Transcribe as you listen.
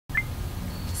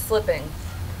Slipping.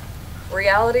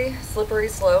 Reality, slippery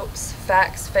slopes,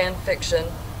 facts, fan fiction,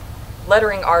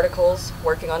 lettering articles,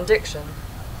 working on diction.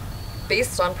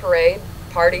 Beasts on parade,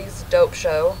 parties, dope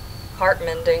show, heart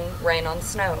mending, rain on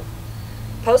snow.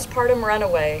 Postpartum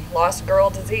runaway, lost girl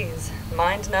disease,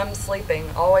 mind numb sleeping,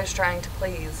 always trying to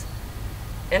please.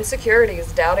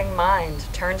 Insecurities, doubting mind,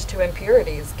 turned to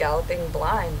impurities, galloping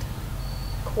blind.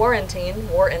 Quarantine,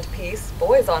 war and peace,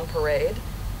 boys on parade.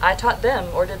 I taught them,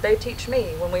 or did they teach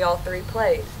me, when we all three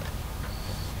played?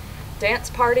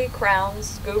 Dance party,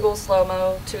 crowns, Google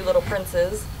slow-mo, Two Little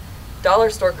Princes,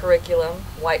 dollar store curriculum,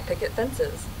 white picket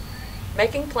fences.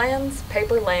 Making plans,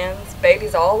 paper lands,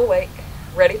 babies all awake,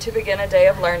 ready to begin a day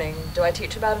of learning. Do I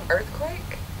teach about an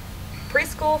earthquake?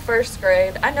 Preschool, first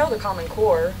grade, I know the Common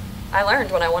Core. I learned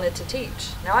when I wanted to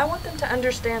teach. Now I want them to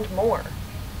understand more.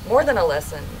 More than a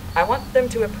lesson. I want them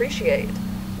to appreciate.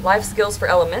 Life skills for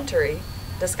elementary,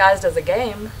 disguised as a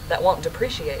game that won't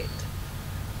depreciate.